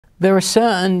There are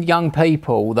certain young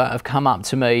people that have come up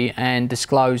to me and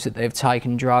disclosed that they've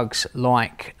taken drugs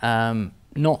like,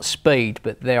 not speed,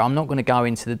 but I'm not going to go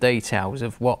into the details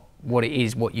of what it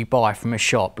is, what you buy from a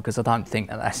shop, because I don't think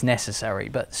that that's necessary.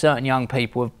 But certain young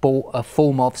people have bought a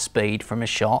form of speed from a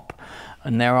shop,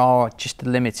 and there are just a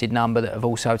limited number that have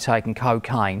also taken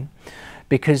cocaine,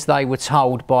 because they were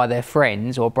told by their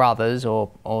friends or brothers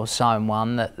or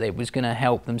someone that it was going to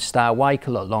help them stay awake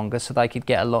a lot longer so they could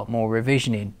get a lot more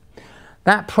revision in.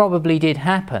 That probably did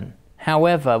happen.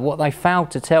 However, what they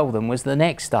failed to tell them was the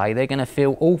next day they're going to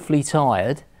feel awfully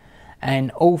tired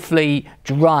and awfully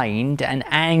drained and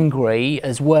angry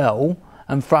as well,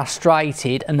 and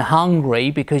frustrated and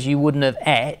hungry because you wouldn't have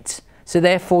ate. So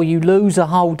therefore you lose a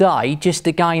whole day just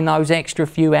to gain those extra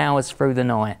few hours through the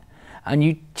night. And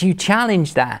you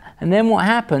challenge that, and then what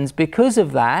happens because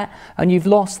of that, and you've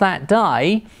lost that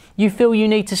day, you feel you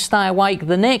need to stay awake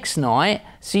the next night,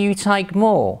 so you take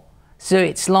more. So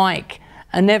it's like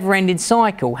a never-ending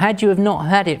cycle. Had you have not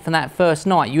had it for that first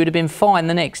night, you would have been fine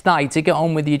the next day to get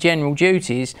on with your general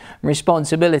duties and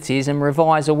responsibilities and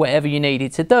revise or whatever you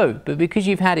needed to do. But because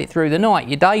you've had it through the night,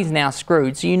 your day's now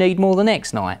screwed, so you need more the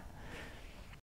next night.